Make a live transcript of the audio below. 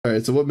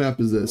Alright, so what map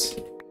is this?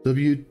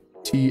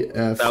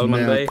 WTF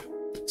Salmon map. Bay.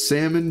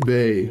 Salmon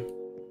Bay.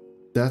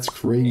 That's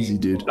crazy,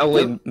 dude. Oh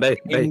wait, Bay.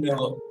 Ain't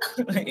no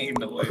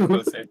way,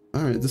 bro.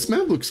 Alright, this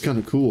map looks kind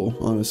of cool,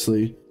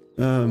 honestly.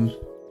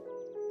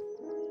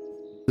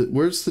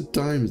 Where's the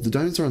diamonds? The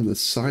diamonds are on the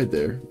side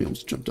there. We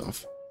almost jumped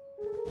off.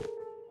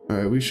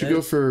 Alright, we should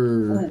go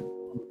for...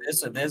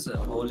 There's a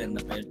hole in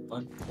the bed,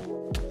 but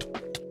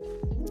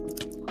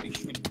we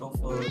should go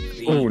for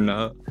green. Oh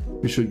no.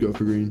 We should go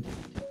for green.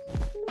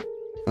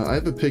 I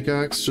have a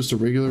pickaxe, just a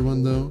regular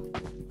one though.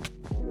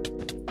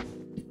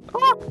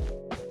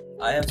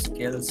 I have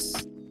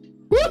skills.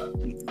 What?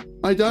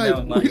 I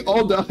died. No, We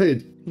all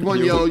died. Come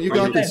on, Yellow. You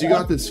got this. You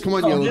got this. Come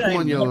on, Yellow. did Come I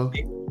on, not Yellow.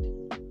 pick-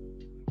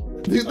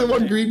 The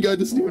one green guy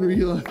doesn't even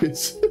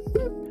realize.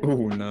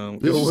 Oh no.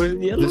 This Yo, is, what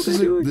is yellow this, is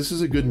guy a, doing? this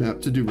is a good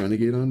map to do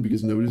Renegade on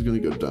because nobody's gonna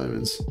go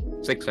diamonds.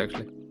 6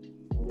 actually.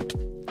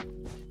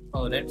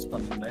 Oh, red's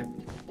coming, right?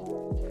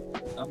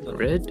 I'm the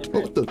Red?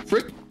 Oh, what the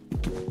frick?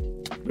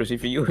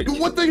 Proceed for you.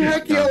 What the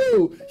heck,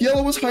 Yellow?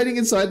 Yellow was hiding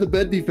inside the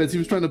bed defense. He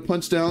was trying to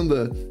punch down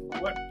the...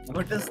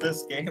 What is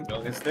this game,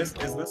 dog? Is this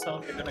how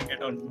we're gonna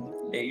get on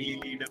daily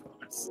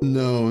leaderboards?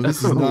 No,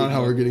 this is not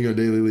how we're getting our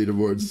daily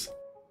leaderboards.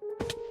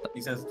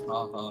 He says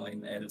haha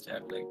in L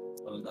chat, like,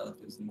 oh, that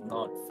is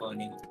not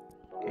funny.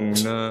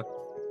 No.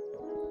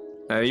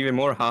 Even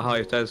more haha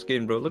if that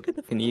skin, bro. Look at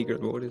the vinegar.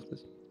 What is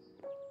this?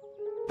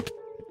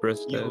 Press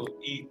that. Yo,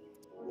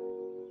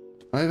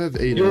 I have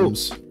 8 Yo.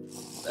 M's.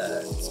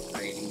 that's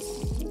crazy.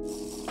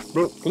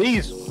 Bro,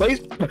 please.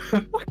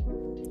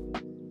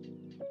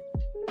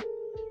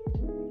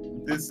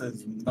 This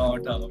is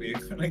not how we're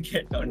gonna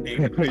get on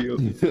daily. Yo.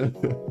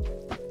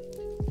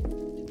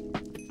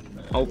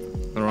 Oh,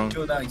 wrong.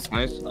 Yo, nice.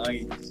 Nice.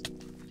 Nice.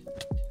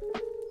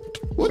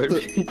 What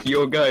the...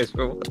 Yo, guys,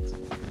 bro, what?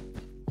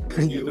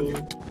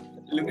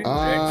 Look at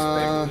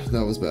red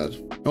that was bad.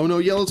 Oh no,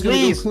 Yellow's gonna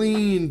Please. go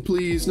clean.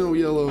 Please, no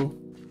Yellow.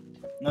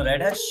 No,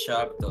 red has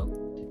sharp though.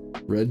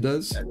 Red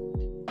does?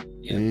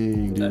 Yeah.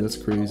 Dang, dude, that's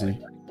crazy.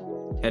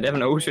 Yeah, they have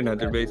an ocean at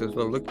their base as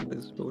well. Look at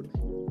this. Bro.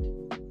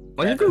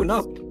 Why are you going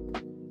up?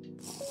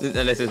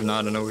 This is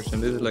not an ocean.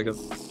 This is like a...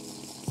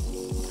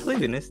 What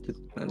even is this?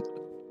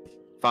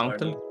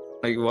 Fountain?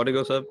 Like water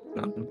goes up?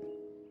 No.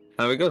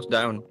 No, it goes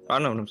down. I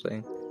don't know what I'm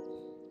saying.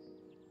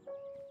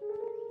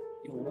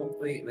 Yo,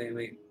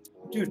 wait.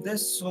 Dude,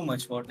 there's so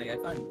much water, I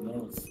can't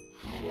move.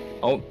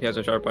 Oh, he has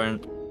a sharp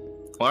iron.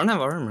 Well, I don't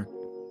have armor.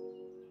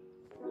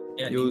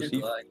 Yeah, Yo, neither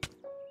see- do I.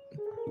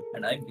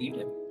 And I beat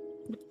him.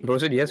 Bro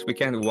said yes, we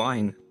can't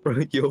whine.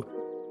 Bro, yo.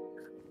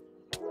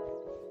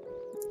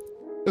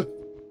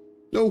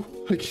 No,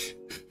 I can't.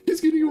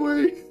 He's getting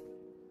away.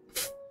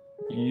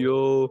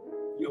 Yo.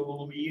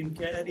 Yo, Ian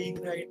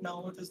carrying right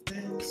now, what is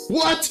this?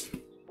 What?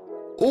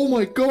 Oh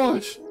my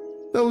gosh,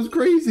 that was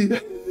crazy.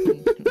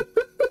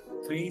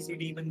 Crazy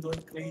demon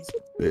going crazy.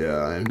 Yeah,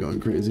 I am going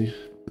crazy.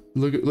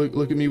 Look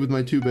at me with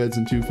my 2 beds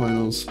and 2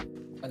 finals.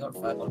 I got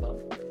 5 on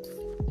that.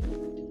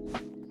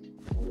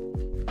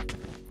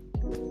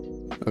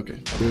 Okay,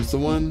 there's the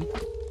one.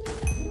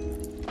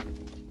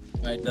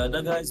 Right, the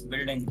other guy's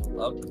building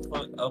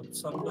up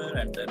somewhere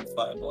and then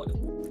fireball.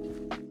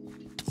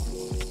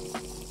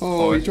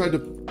 Oh, he tried to.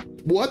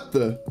 What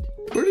the?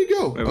 Where'd he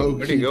go? Wait, Oh,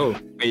 where'd he go?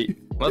 Wait,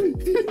 what?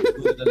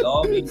 The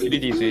lobby.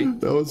 Did he see?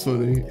 That was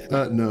funny.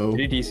 No.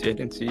 Did he see? I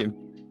didn't see him.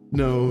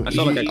 No, I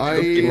saw like a-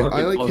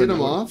 I like all hit in him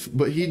the off,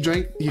 but he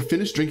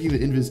finished drinking the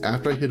invis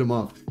after I hit him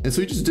off, and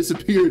so he just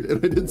disappeared, and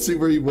I didn't see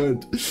where he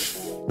went.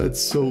 That's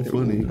so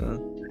funny.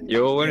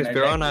 Yo, when is I'd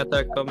piranha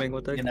attack coming?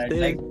 What the And I'd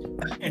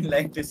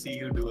like to see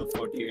you do a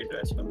 48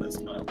 rush on this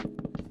map.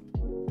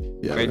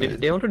 Yeah. Wait, right.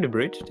 did they already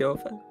bridge the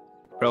offense?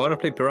 Bro, I wanna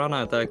play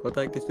piranha attack. What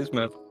the heck is this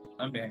map?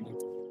 I'm behind you.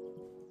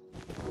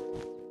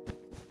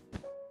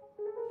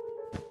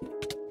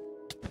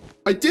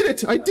 I did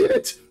it! I did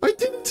it! I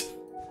did it!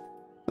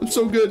 I'm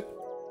so good.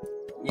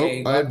 Yeah,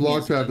 you Oh, I got me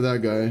block as trapped well.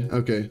 that guy.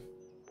 Okay.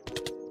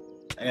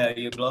 Yeah,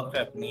 you block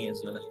trapped me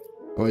as well.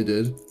 Oh, I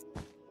did.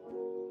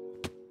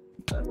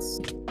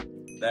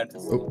 That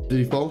is Oh, did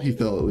he fall? He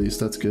fell at least.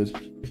 That's good.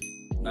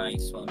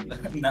 nice one.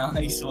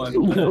 Nice one.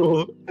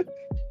 Yo,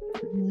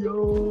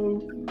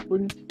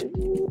 what is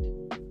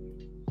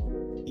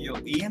Yo,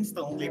 Ian's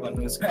the only one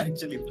who's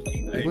actually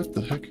playing, right? What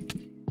the heck?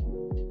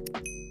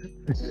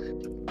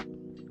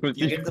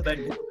 You get the bed,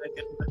 get the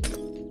bed.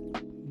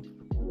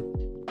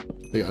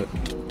 I got it.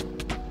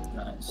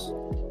 Nice.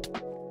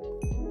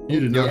 You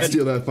did not Yeah.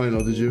 steal that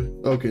final, did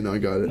you? Okay, no, I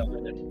got it. No,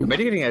 I didn't.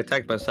 Maybe getting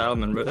attacked by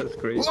salmon, bro. That's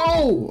crazy.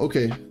 Oh,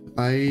 okay.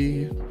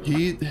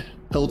 He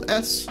held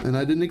S, and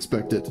I didn't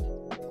expect it.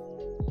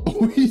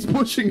 Oh, he's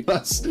pushing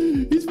us.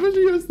 He's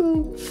pushing us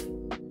though.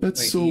 That's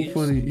Wait, so he is?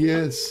 funny.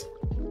 Yes.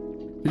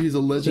 He's a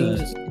legend.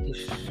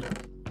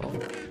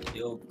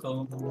 Yo,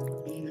 come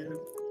here.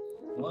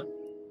 What?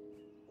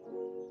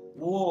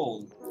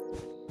 Whoa.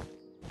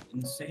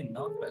 Insane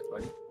knockback,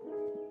 right?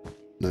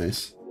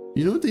 Nice.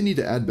 You know what they need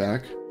to add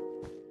back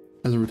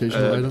as a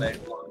rotational item?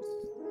 Bedwars.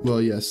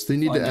 Well, yes, they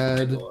need to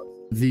add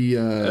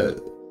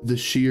Bedwars. the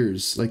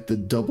shears, like the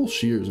double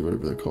shears or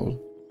whatever they're called.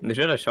 They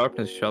should have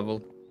sharpness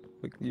shovel.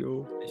 Like,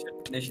 yo.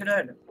 They should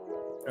add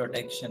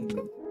protection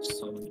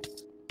zones.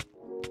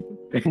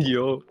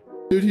 Yo.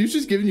 Dude, he's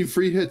just giving you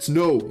free hits.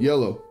 No,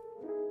 yellow.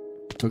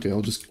 Okay,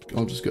 I'll just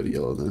go to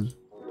yellow then.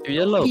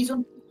 Yellow. He's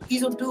on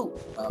 2.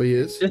 Oh, he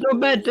is? There's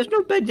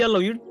no bed yellow.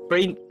 You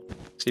brain.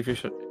 See if you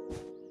should.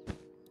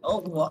 Oh,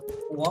 what?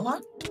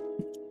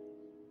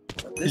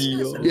 This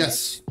Yo. is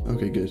Yes.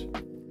 Okay, good.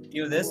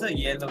 Yo, there's a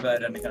yellow guy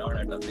running around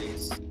at the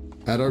base.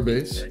 At our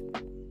base?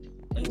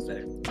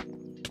 Inside.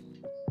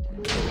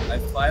 I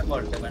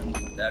 5-bought him and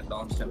that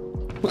launched him.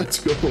 Let's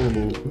go.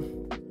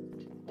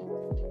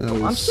 That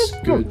was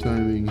so good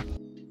timing.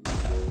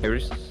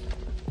 Here's.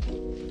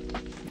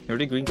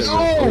 Already green guy.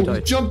 Oh,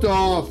 he jumped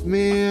off,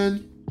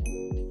 man.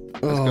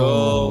 Let's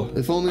Oh, go.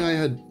 if only I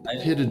had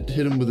hit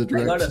him with a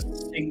I got a direct.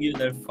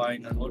 singular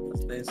final. What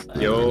was this?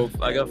 Yo,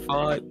 I got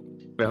 5.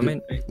 Wait, how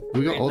many?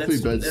 We got all let's 3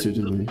 do- beds let's too,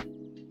 do- didn't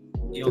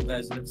we? Yo,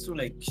 guys, let's do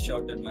like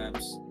shorter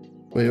maps.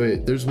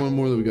 Wait. There's one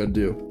more that we gotta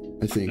do.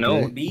 I think.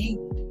 No. right? B?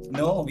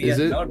 No, we Is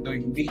are it? not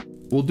doing B.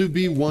 We'll do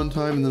B one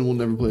time and then we'll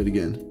never play it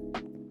again.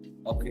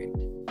 Okay.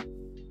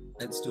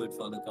 Let's do it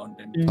for the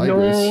content. Hi,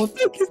 No.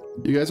 Chris.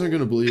 You guys aren't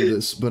gonna believe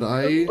this, but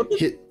I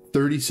hit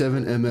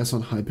 37 MS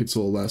on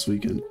Hypixel last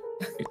weekend.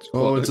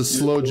 Oh, it's a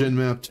slow gen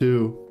map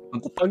too.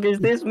 What the fuck is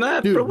this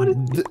map, Dude, bro? What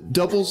is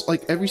doubles,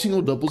 like every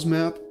single doubles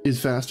map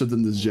is faster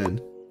than this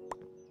gen.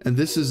 And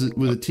this is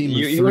with a team of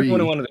you were 3. the one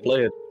who wanted to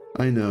play it.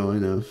 I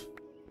know.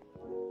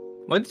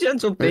 Why's Jen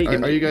so big?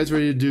 Are you guys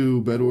ready to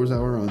do Bedwars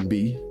Hour on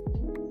B?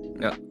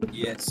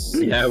 Yes.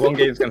 Yeah, one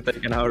game's gonna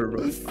take an hour,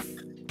 bro.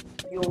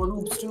 Yo,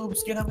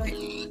 Oops, get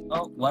away.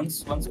 Oh,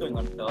 one's going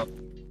on top.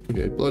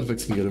 Okay,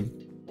 Bloodfix can get him.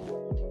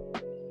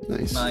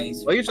 Nice.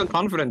 Nice. Why are you so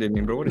confident in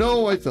me, bro? What is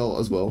No, I fell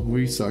as well.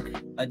 We suck.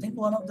 I think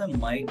one of them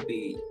might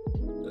be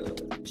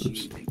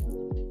cheating.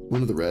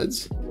 One of the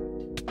Reds?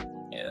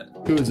 Yeah.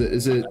 Who is it?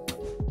 Is it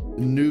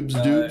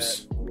Noobs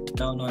Dupes?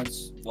 No,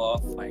 it's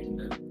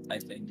Warfinder, I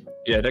think.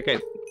 Yeah, that guy.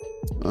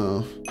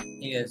 Oh.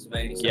 He is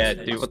very Yeah,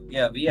 suspect. dude, what-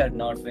 Yeah, we are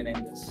not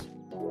winning this.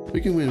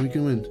 We can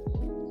win.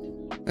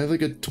 I have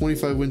like a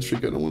 25 win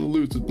streak. I don't want to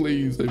lose it,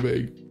 please. I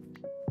beg.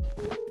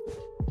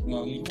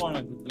 No, you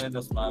wanted to play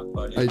this map,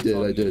 but I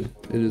did.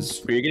 It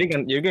is. You're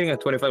getting a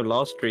 25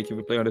 loss streak if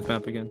we play on this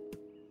map again.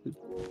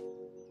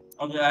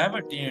 Okay, I have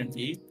a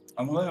TNT.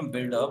 I'm going to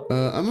build up.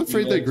 I'm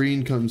afraid that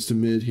green comes to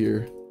mid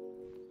here.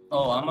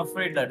 Oh, I'm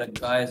afraid that a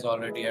guy is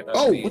already at our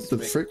Oh, base what the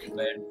with frick?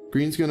 bed.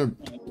 Green's gonna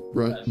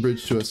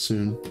bridge to us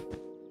soon.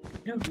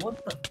 Dude,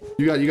 what the?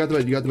 You got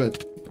the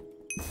bed.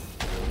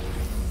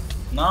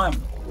 Now I'm.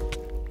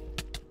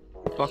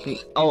 Fucking.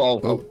 Oh.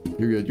 Oh,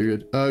 you're good.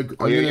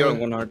 You're on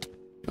 1 heart.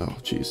 Oh,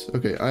 jeez.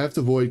 Okay, I have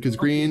to void because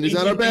green is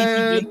at our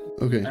bed.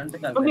 Okay. I don't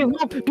think I'll Okay, win.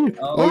 no, dude.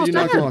 Oh, you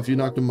knocked him off. You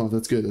knocked him off.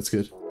 That's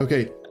good.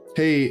 Okay.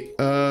 Hey,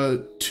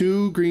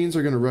 2 greens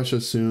are gonna rush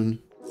us soon.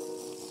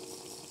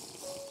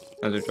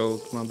 That's a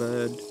joke, my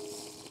bad.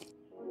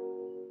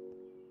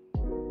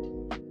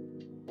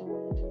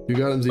 You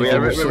got him, Z. Oh, yeah,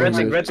 We're so red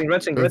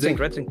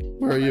good. sync.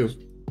 Where are you?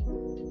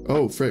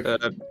 Oh, frick.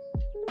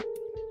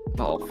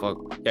 Oh,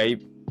 fuck. Yeah,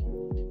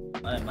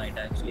 I might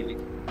actually be.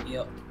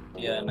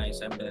 Yeah,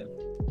 nice. I'm there.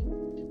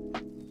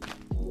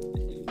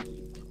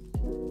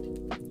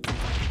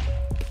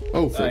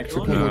 Oh, I frick.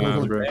 told Come you on. I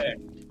was bro. there.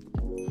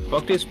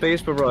 Fuck this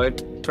space, bro.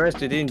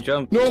 First, it didn't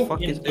jump. No. Fuck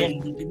this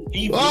space.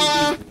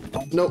 Ah!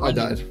 No, I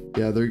died.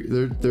 Yeah,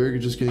 they're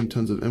just getting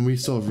tons of, and we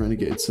still have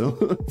renegades, so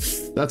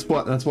that's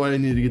why I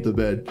need to get to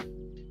bed.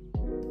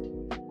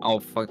 Oh,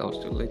 fuck. That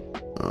was too late.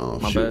 Oh,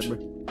 My shoot. bad,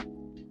 bro.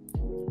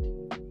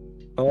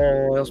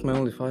 Oh, that's my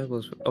only 5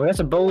 was. Oh, that's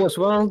a bow as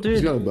well, He's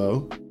dude. got a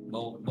bow.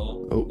 Bow.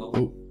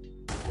 Oh.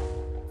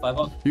 5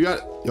 up. You got.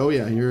 Oh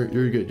yeah, you're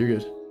good.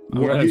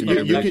 I'm gonna have to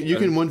get You back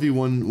can then.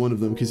 1v1 one of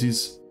them because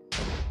he's.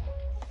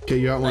 Okay,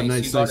 you got one. you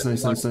Nice. got it.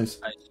 Nice.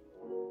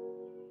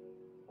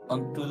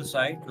 On to the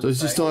side. So he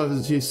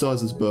still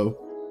has his bow.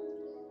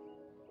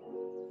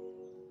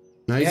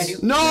 Nice. Yeah,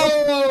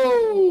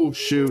 No!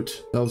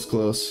 Shoot, that was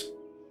close.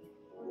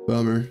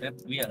 Bummer.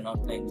 Yep, we are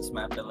not playing this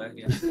map ever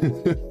again.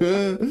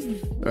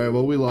 All right,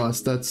 well we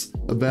lost. That's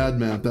a bad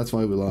map. That's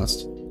why we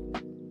lost.